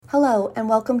Hello, and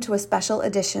welcome to a special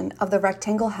edition of the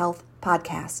Rectangle Health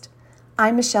podcast.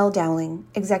 I'm Michelle Dowling,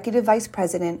 Executive Vice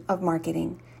President of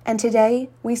Marketing, and today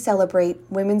we celebrate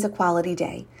Women's Equality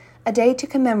Day, a day to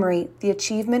commemorate the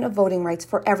achievement of voting rights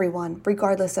for everyone,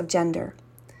 regardless of gender.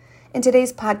 In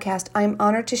today's podcast, I am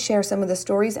honored to share some of the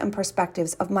stories and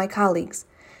perspectives of my colleagues,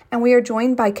 and we are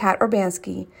joined by Kat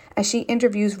Urbanski as she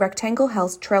interviews Rectangle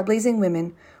Health's trailblazing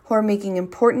women who are making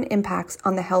important impacts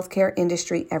on the healthcare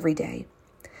industry every day.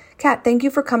 Kat, thank you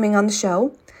for coming on the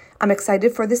show. I'm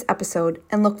excited for this episode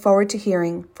and look forward to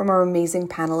hearing from our amazing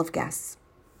panel of guests.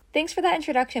 Thanks for that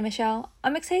introduction, Michelle.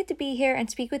 I'm excited to be here and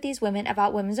speak with these women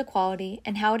about women's equality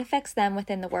and how it affects them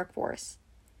within the workforce.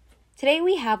 Today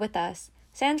we have with us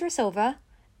Sandra Silva,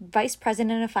 Vice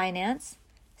President of Finance,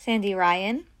 Sandy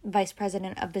Ryan, Vice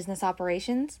President of Business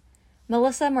Operations,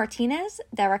 Melissa Martinez,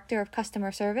 Director of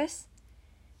Customer Service,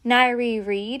 Nairi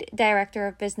Reed, Director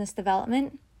of Business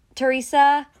Development,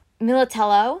 Teresa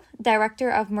Militello,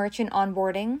 Director of Merchant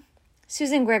Onboarding,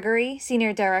 Susan Gregory,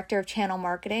 Senior Director of Channel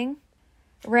Marketing,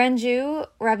 Ranju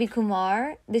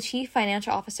Ravikumar, the Chief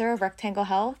Financial Officer of Rectangle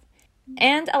Health,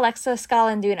 and Alexa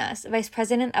Scalandunas, Vice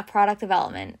President of Product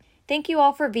Development. Thank you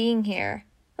all for being here.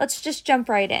 Let's just jump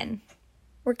right in.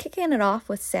 We're kicking it off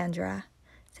with Sandra.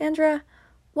 Sandra,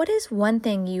 what is one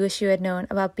thing you wish you had known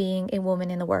about being a woman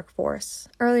in the workforce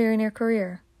earlier in your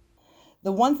career?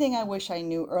 The one thing I wish I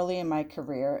knew early in my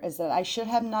career is that I should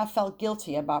have not felt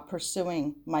guilty about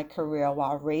pursuing my career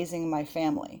while raising my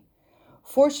family.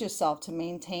 Force yourself to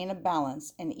maintain a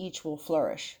balance and each will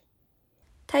flourish.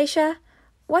 Taisha,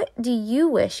 what do you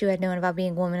wish you had known about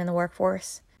being a woman in the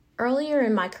workforce? Earlier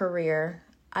in my career,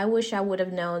 I wish I would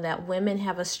have known that women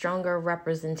have a stronger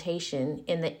representation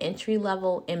in the entry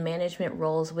level and management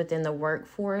roles within the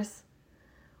workforce.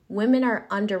 Women are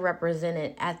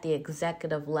underrepresented at the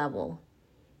executive level.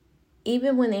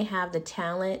 Even when they have the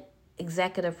talent,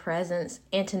 executive presence,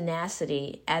 and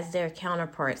tenacity as their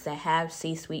counterparts that have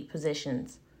C-suite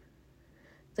positions.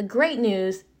 The great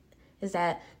news is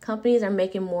that companies are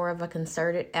making more of a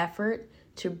concerted effort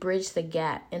to bridge the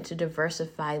gap and to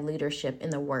diversify leadership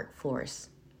in the workforce.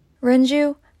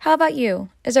 Ranju, how about you?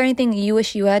 Is there anything you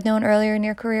wish you had known earlier in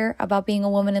your career about being a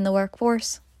woman in the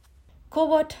workforce?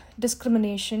 Covert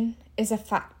discrimination is a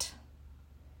fact.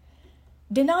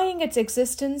 Denying its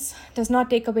existence does not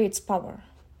take away its power.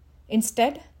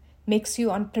 Instead, makes you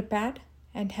unprepared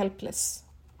and helpless.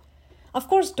 Of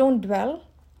course, don't dwell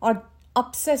or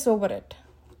obsess over it,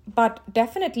 but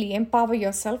definitely empower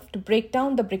yourself to break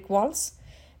down the brick walls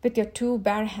with your two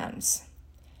bare hands.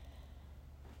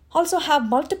 Also have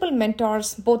multiple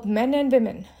mentors, both men and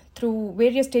women, through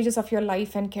various stages of your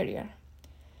life and career.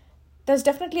 There's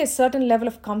definitely a certain level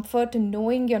of comfort in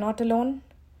knowing you're not alone.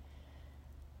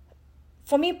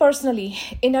 For me personally,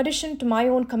 in addition to my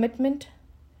own commitment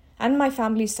and my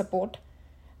family's support,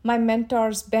 my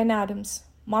mentors Ben Adams,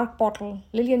 Mark Pottle,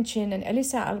 Lillian Chin, and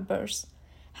Elisa Albers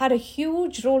had a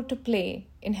huge role to play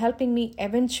in helping me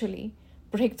eventually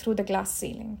break through the glass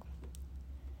ceiling.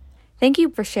 Thank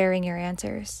you for sharing your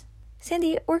answers.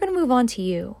 Sandy, we're going to move on to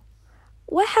you.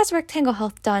 What has Rectangle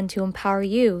Health done to empower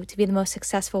you to be the most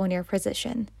successful in your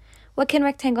position? What can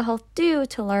Rectangle Health do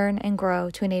to learn and grow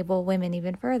to enable women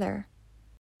even further?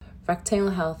 Rectangle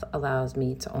Health allows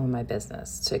me to own my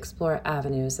business, to explore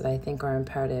avenues that I think are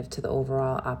imperative to the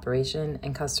overall operation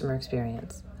and customer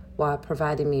experience, while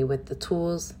providing me with the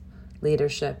tools,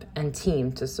 leadership, and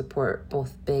team to support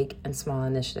both big and small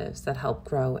initiatives that help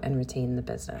grow and retain the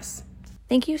business.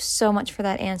 Thank you so much for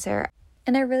that answer.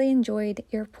 And I really enjoyed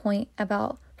your point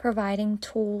about providing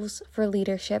tools for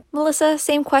leadership. Melissa,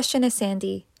 same question as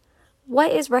Sandy.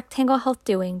 What is Rectangle Health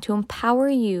doing to empower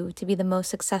you to be the most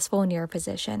successful in your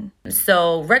position?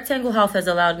 So Rectangle Health has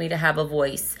allowed me to have a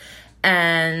voice,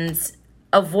 and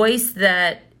a voice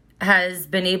that has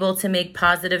been able to make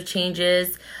positive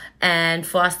changes and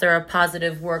foster a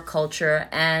positive work culture.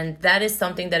 And that is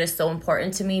something that is so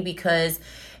important to me, because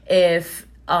if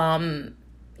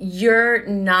you're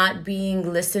not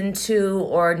being listened to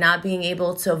or not being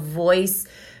able to voice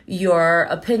your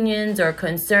opinions or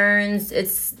concerns,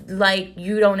 it's like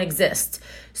you don't exist.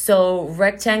 So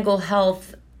Rectangle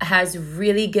Health has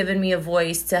really given me a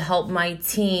voice to help my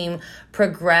team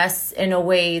progress in a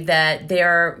way that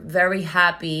they're very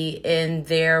happy in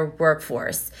their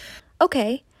workforce.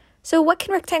 Okay, so what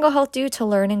can Rectangle Health do to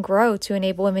learn and grow to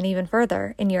enable women even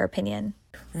further, in your opinion?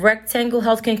 Rectangle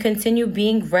Health can continue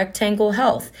being Rectangle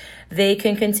Health. They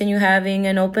can continue having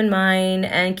an open mind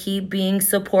and keep being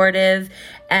supportive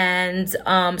and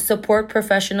support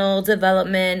professional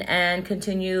development and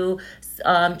continue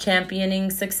championing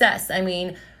success. I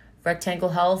mean, Rectangle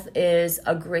Health is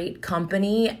a great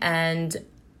company, and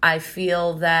I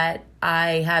feel that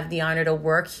I have the honor to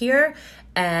work here,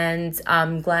 and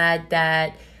I'm glad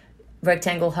that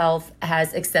Rectangle Health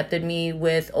has accepted me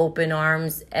with open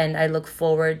arms, and I look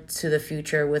forward to the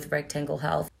future with Rectangle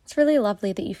Health. It's really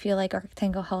lovely that you feel like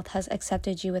Rectangle Health has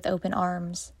accepted you with open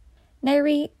arms.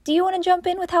 Nairi, do you want to jump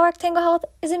in with how Rectangle Health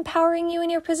is empowering you in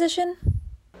your position?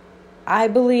 I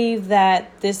believe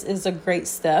that this is a great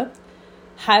step,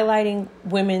 highlighting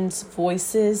women's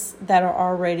voices that are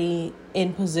already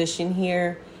in position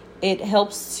here. It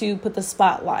helps to put the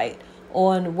spotlight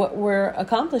on what we're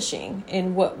accomplishing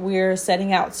and what we're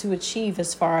setting out to achieve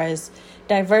as far as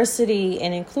diversity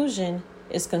and inclusion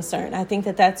is concerned. I think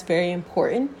that that's very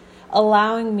important.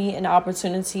 Allowing me an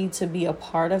opportunity to be a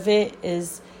part of it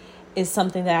is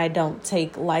something that I don't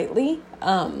take lightly.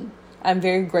 I'm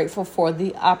very grateful for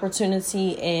the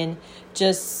opportunity and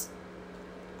just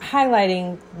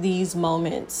highlighting these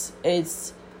moments.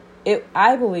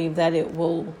 I believe that it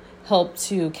will help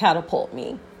to catapult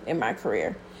me in my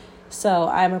career. So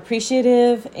I'm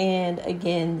appreciative, and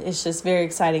again, it's just very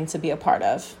exciting to be a part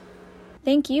of.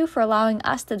 Thank you for allowing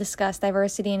us to discuss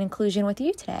diversity and inclusion with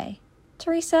you today.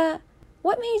 Teresa,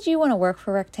 what made you want to work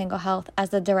for Rectangle Health as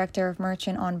the Director of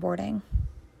Merchant Onboarding?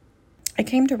 I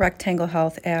came to Rectangle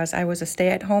Health as I was a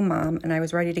stay-at-home mom, and I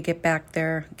was ready to get back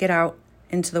there, get out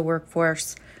into the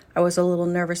workforce. I was a little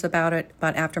nervous about it,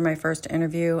 but after my first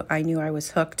interview, I knew I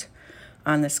was hooked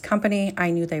on this company.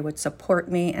 I knew they would support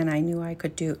me, and I knew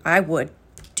I would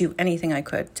do anything I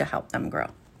could to help them grow.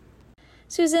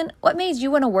 Susan, what made you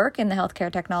want to work in the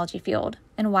healthcare technology field,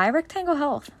 and why Rectangle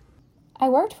Health? I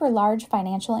worked for large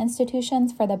financial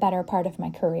institutions for the better part of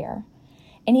my career.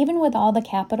 And even with all the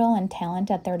capital and talent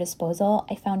at their disposal,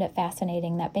 I found it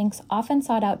fascinating that banks often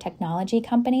sought out technology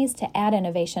companies to add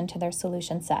innovation to their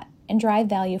solution set and drive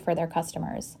value for their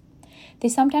customers. They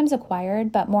sometimes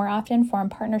acquired, but more often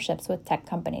formed partnerships with tech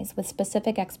companies with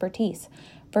specific expertise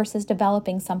versus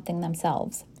developing something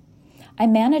themselves. I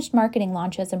managed marketing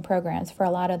launches and programs for a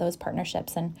lot of those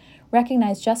partnerships and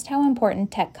recognized just how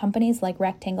important tech companies like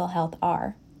Rectangle Health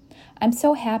are. I'm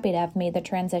so happy to have made the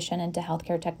transition into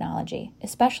healthcare technology,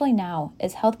 especially now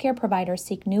as healthcare providers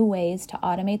seek new ways to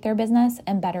automate their business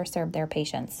and better serve their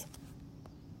patients.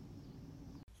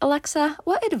 Alexa,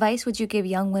 what advice would you give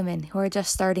young women who are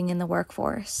just starting in the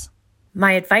workforce?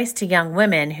 My advice to young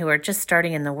women who are just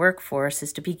starting in the workforce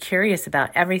is to be curious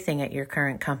about everything at your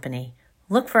current company.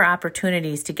 Look for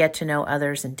opportunities to get to know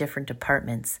others in different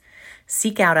departments.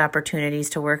 Seek out opportunities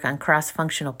to work on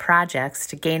cross-functional projects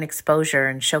to gain exposure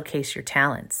and showcase your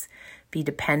talents. Be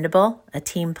dependable, a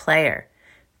team player.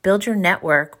 Build your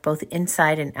network both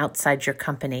inside and outside your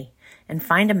company. And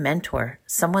find a mentor,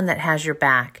 someone that has your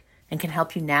back and can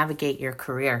help you navigate your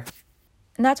career.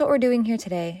 And that's what we're doing here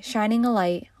today, shining a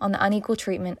light on the unequal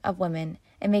treatment of women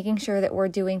and making sure that we're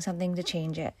doing something to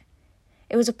change it.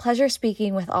 It was a pleasure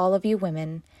speaking with all of you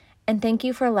women, and thank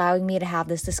you for allowing me to have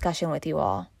this discussion with you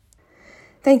all.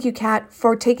 Thank you, Kat,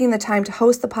 for taking the time to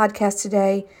host the podcast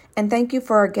today, and thank you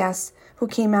for our guests who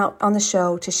came out on the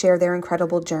show to share their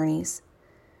incredible journeys.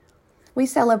 We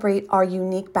celebrate our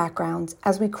unique backgrounds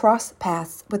as we cross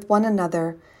paths with one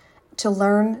another to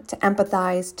learn, to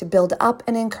empathize, to build up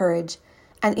and encourage,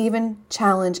 and even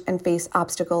challenge and face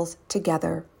obstacles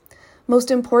together. Most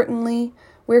importantly,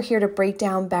 we're here to break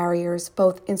down barriers,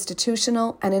 both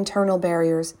institutional and internal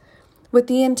barriers, with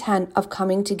the intent of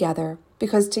coming together,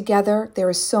 because together there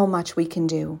is so much we can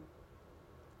do.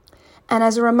 And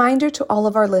as a reminder to all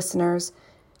of our listeners,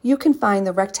 you can find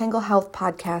the Rectangle Health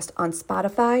podcast on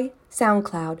Spotify,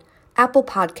 SoundCloud, Apple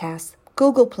Podcasts,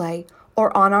 Google Play,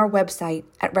 or on our website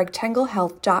at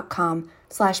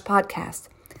rectanglehealth.com/podcast.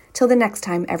 Till the next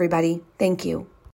time, everybody, thank you.